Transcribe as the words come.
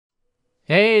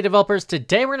Hey developers,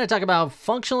 today we're going to talk about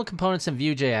functional components in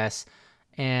Vue.js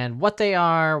and what they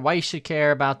are, why you should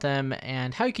care about them,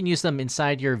 and how you can use them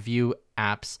inside your Vue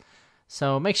apps.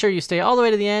 So make sure you stay all the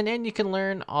way to the end and you can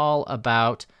learn all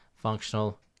about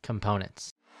functional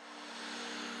components.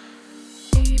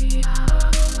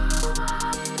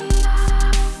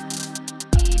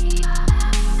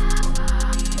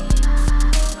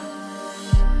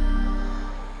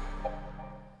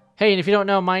 Hey, and if you don't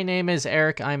know, my name is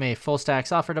Eric. I'm a full-stack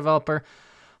software developer.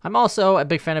 I'm also a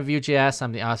big fan of Vue.js.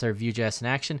 I'm the author of Vue.js in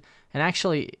Action. And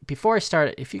actually, before I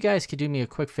start, if you guys could do me a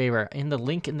quick favor, I have a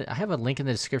link in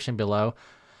the description below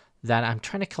that I'm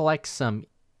trying to collect some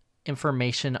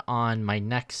information on my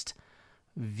next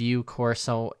Vue course.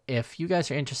 So if you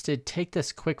guys are interested, take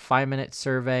this quick 5-minute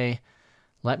survey.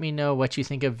 Let me know what you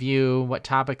think of Vue, what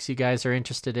topics you guys are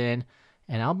interested in.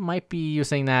 And I might be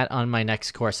using that on my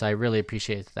next course. I really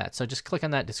appreciate that. So just click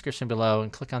on that description below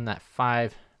and click on that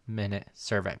 5-minute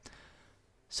survey.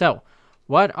 So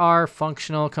what are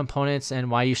functional components and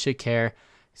why you should care?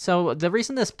 So the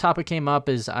reason this topic came up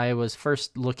is I was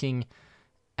first looking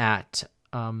at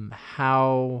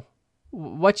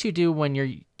what you do when you're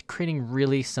creating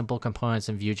really simple components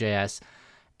in Vue.js.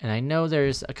 And I know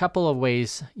there's a couple of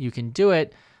ways you can do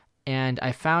it. And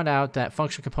I found out that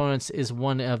functional components is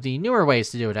one of the newer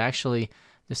ways to do it. Actually,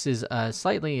 this is a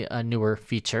slightly newer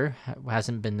feature. It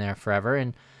hasn't been there forever.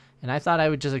 And I thought I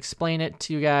would just explain it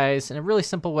to you guys in a really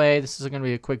simple way. This is going to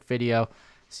be a quick video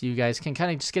so you guys can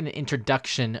kind of just get an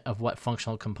introduction of what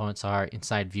functional components are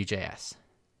inside Vue.js.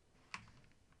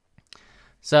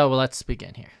 So let's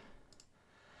begin here.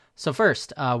 So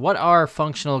first, what are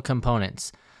functional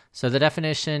components? So the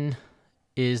definition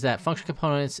is that functional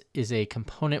components is a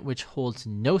component which holds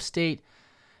no state,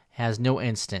 has no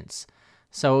instance.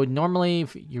 So normally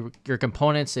your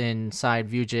components inside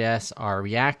Vue.js are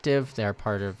reactive. They're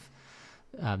part of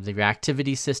the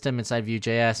reactivity system inside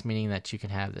Vue.js, meaning that you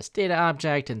can have this data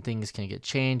object and things can get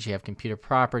changed. You have computer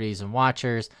properties and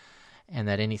watchers, and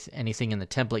that anything in the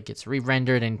template gets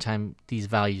re-rendered anytime these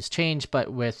values change.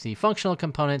 But with the functional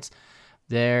components,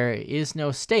 there is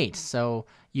no state. So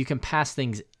you can pass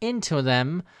things into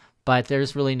them, but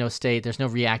there's really no state. There's no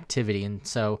reactivity. And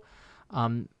so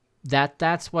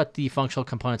that's what the functional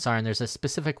components are. And there's a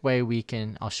specific way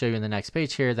I'll show you in the next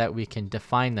page here, that we can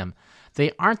define them.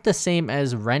 They aren't the same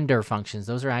as render functions.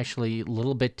 Those are actually a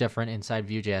little bit different inside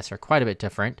Vue.js, or quite a bit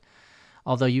different.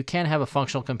 Although you can have a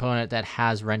functional component that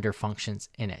has render functions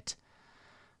in it.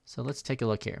 So let's take a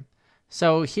look here.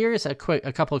 So here's a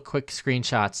couple of quick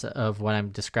screenshots of what I'm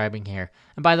describing here.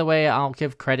 And by the way, I'll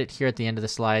give credit here at the end of the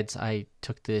slides. I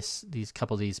took these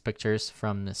couple of these pictures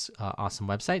from this awesome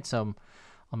website, so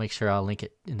I'll make sure I'll link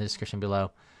it in the description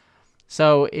below.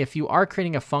 So if you are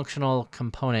creating a functional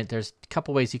component, there's a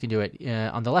couple ways you can do it.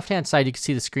 On the left-hand side, you can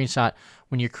see the screenshot.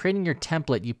 When you're creating your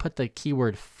template, you put the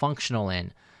keyword functional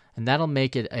in, and that'll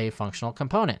make it a functional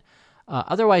component.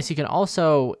 Otherwise, you can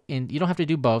also, you don't have to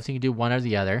do both. You can do one or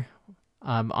the other.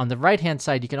 On the right-hand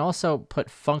side, you can also put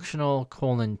functional :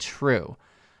 true,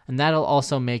 and that'll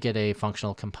also make it a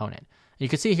functional component. You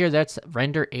can see here, that's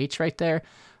render H right there.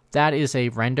 That is a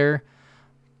render.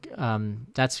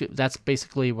 That's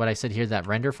basically what I said here, that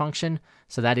render function.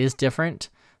 So that is different.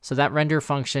 So that render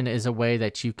function is a way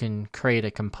that you can create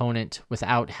a component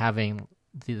without having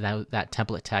that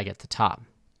template tag at the top.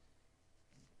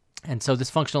 And so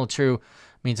this functional true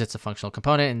means it's a functional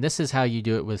component, and this is how you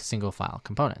do it with single file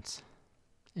components.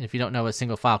 And if you don't know what a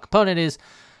single file component is,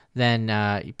 then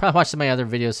you probably watch some of my other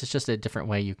videos. It's just a different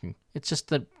way it's just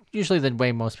usually the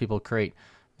way most people create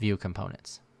Vue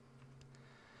components.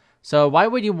 So why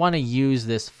would you want to use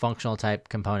this functional type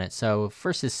component? So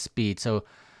first is speed. So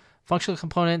functional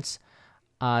components,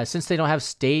 since they don't have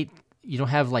state, you don't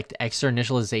have like the extra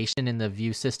initialization in the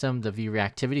Vue system, the Vue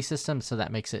reactivity system, so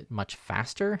that makes it much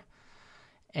faster.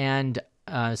 And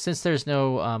since there's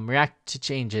no react to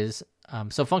changes,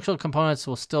 so functional components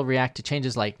will still react to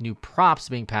changes like new props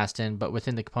being passed in, but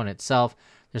within the component itself,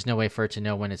 there's no way for it to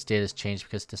know when its data is changed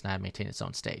because it does not maintain its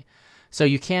own state. So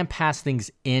you can pass things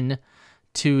in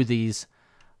to these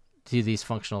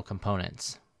functional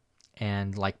components,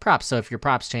 and like props. So if your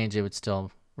props change, it would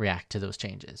still react to those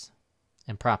changes.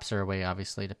 And props are a way,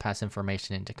 obviously, to pass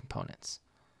information into components.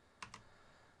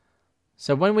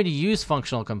 So when would you use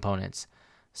functional components?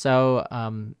 So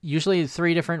usually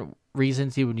 3 different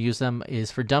reasons you would use them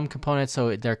is for dumb components.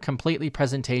 So they're completely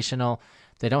presentational.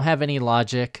 They don't have any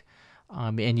logic.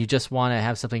 And you just want to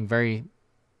have something very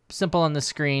simple on the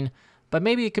screen. But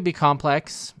maybe it could be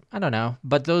complex. I don't know.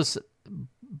 But the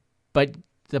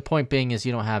point being is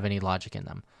you don't have any logic in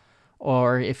them.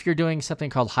 Or if you're doing something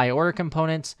called high order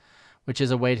components, which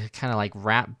is a way to kind of like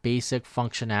wrap basic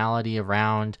functionality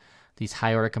around these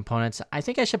high order components. I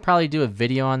think I should probably do a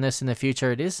video on this in the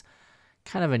future. It is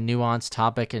kind of a nuanced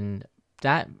topic, and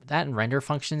that in render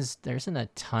functions, there isn't a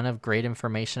ton of great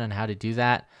information on how to do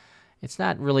that. It's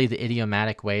not really the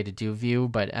idiomatic way to do Vue,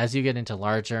 but as you get into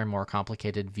larger and more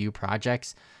complicated Vue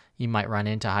projects, you might run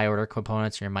into high order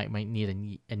components, or you might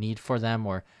need a need for them,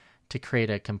 or to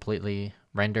create a completely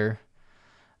render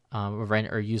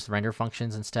or use render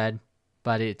functions instead.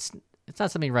 But it's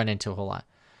not something you run into a whole lot.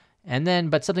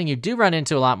 But something you do run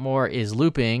into a lot more is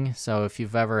looping. So if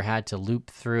you've ever had to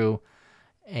loop through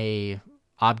a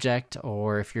object,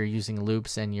 or if you're using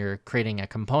loops and you're creating a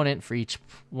component for each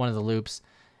one of the loops,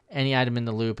 any item in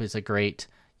the loop is a great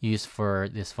use for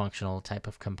this functional type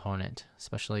of component,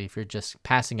 especially if you're just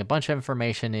passing a bunch of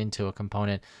information into a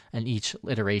component in each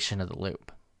iteration of the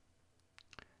loop.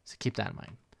 So keep that in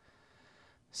mind.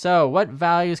 So what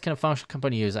values can a functional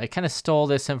component use? I kind of stole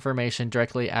this information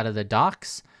directly out of the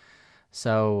docs.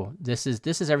 So this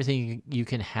is everything you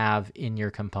can have in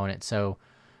your component. So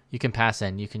you can pass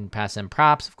in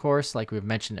props, of course, like we've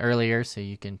mentioned earlier. So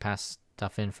you can pass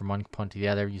stuff in from one component to the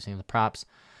other using the props.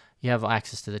 You have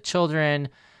access to the children.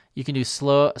 You can do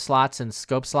slots and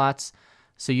scope slots.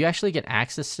 So you actually get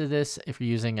access to this if you're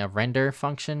using a render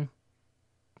function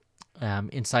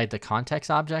inside the context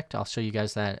object. I'll show you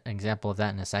guys an example of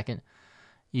that in a second.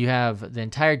 You have the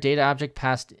entire data object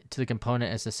passed to the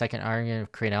component as the second argument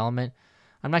of create element.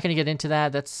 I'm not going to get into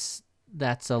that. That's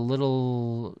a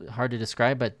little hard to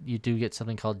describe, but you do get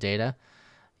something called data.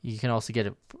 You can also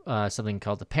get something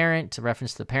called the parent to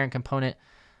reference the parent component.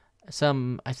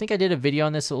 I think I did a video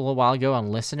on this a little while ago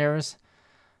on listeners.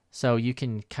 So you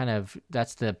can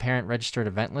that's the parent registered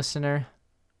event listener,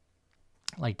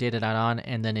 like data.on,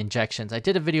 and then injections. I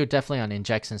did a video definitely on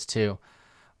injections too,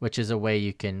 which is a way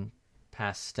you can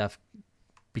pass stuff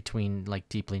between like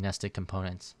deeply nested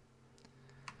components.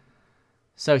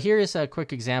 So here is a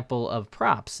quick example of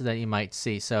props that you might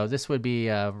see. So this would be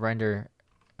a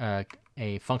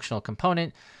functional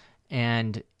component.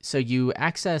 And so you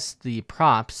access the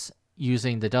props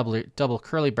using the double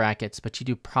curly brackets, but you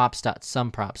do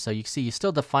props.sumProps. So you see you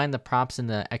still define the props in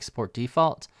the export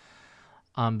default,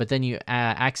 but then you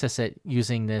access it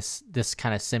using this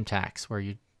kind of syntax where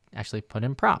you actually put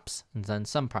in props and then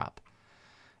sumProp.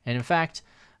 And in fact,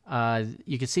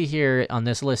 you can see here on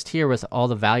this list here with all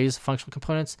the values of functional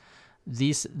components,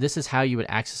 this is how you would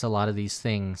access a lot of these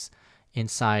things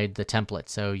inside the template.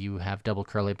 So you have double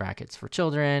curly brackets for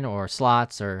children or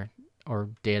slots or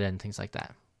data and things like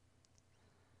that.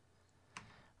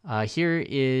 Here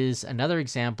is another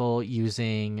example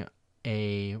using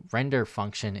a render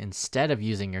function instead of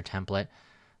using your template.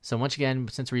 So once again,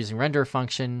 since we're using render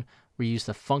function, we use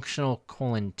the functional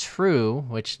 :true,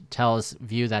 which tells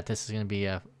Vue that this is going to be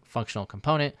a functional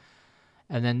component.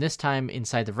 And then this time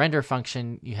inside the render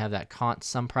function, you have that cont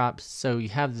sumProps. So you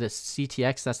have this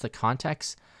CTX, that's the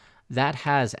context, that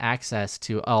has access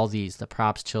to all these, the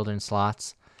props, children,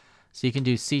 slots. So you can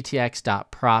do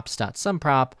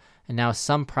ctx.props.sumProp, and now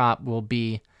sumProp will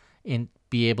be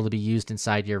able to be used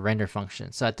inside your render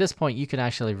function. So at this point, you can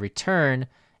actually return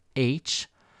h,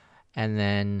 and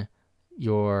then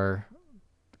your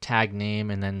tag name,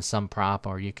 and then sumProp,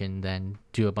 or you can then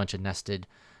do a bunch of nested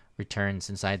returns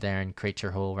inside there and create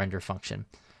your whole render function.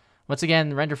 Once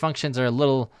again, render functions are a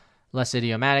little less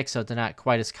idiomatic, so they're not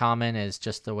quite as common as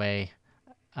just the way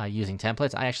using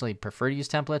templates. I actually prefer to use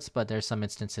templates, but there's some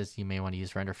instances you may want to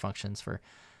use render functions for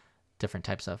different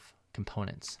types of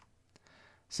components.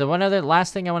 So one other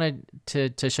last thing I wanted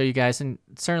to show you guys, and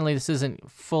certainly this isn't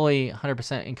fully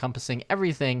 100% encompassing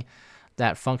everything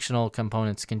that functional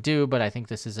components can do, but I think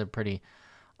this is a pretty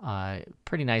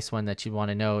nice one that you want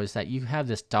to know, is that you have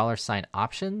this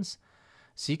 $options.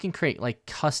 So you can create like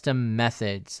custom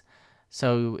methods.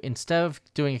 So instead of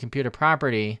doing a computer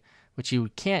property, which you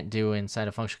can't do inside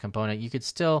a functional component, you could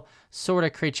still sort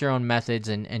of create your own methods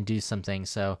and do some things.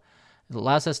 So it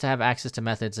allows us to have access to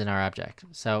methods in our object.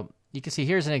 So you can see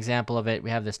here's an example of it. We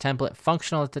have this template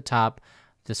functional at the top,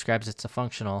 describes it's a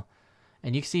functional.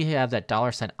 And you can see you have that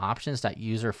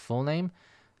 $options.user full name.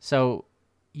 So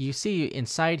you see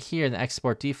inside here in the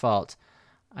export default,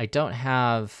 I don't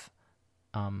have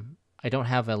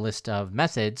a list of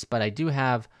methods, but I do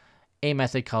have a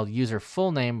method called user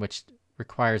full name, which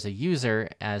requires a user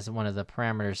as one of the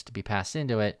parameters to be passed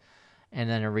into it, and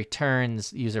then it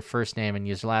returns user first name and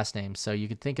user last name. So you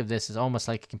could think of this as almost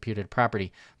like a computed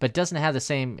property, but it doesn't have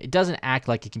it doesn't act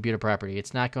like a computer property.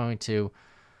 It's not going to,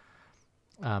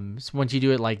 so once you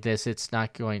do it like this, it's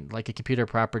not going like a computer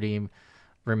property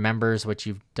remembers what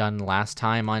you've done last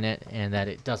time on it, and that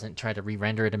it doesn't try to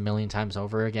re-render it a million times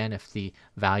over again if the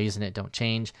values in it don't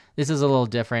change. This is a little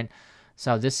different.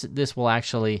 So this will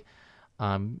actually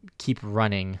keep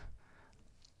running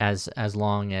as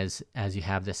long as you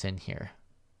have this in here.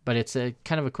 But it's a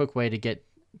kind of a quick way to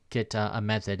get a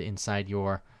method inside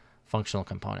your functional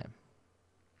component.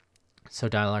 So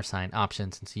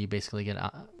 $options, and so you basically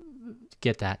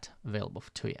get that available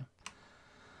to you.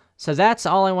 So that's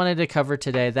all I wanted to cover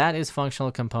today. That is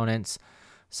functional components.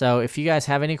 So if you guys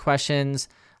have any questions,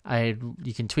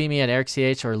 you can tweet me at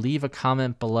ErikCH or leave a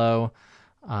comment below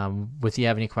if you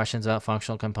have any questions about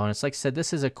functional components. Like I said,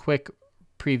 this is a quick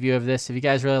preview of this. If you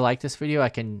guys really like this video, I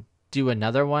can do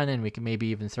another one, and we can maybe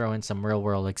even throw in some real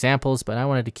world examples, but I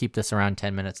wanted to keep this around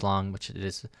 10 minutes long, which it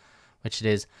is.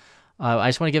 I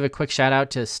just want to give a quick shout out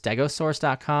to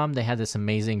stegosaurce.com. They had this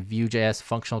amazing Vue.js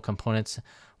functional components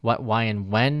what, why,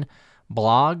 and when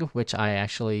blog, which I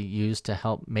actually used to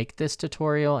help make this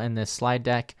tutorial and this slide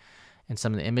deck and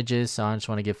some of the images. So I just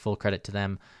want to give full credit to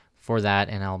them for that,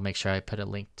 and I'll make sure I put a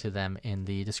link to them in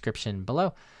the description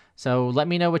below. So let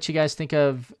me know what you guys think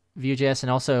of Vue.js, and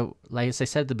also, like as I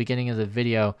said at the beginning of the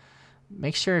video,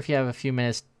 make sure if you have a few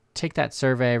minutes, take that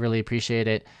survey. I really appreciate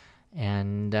it,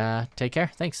 and take care.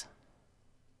 Thanks.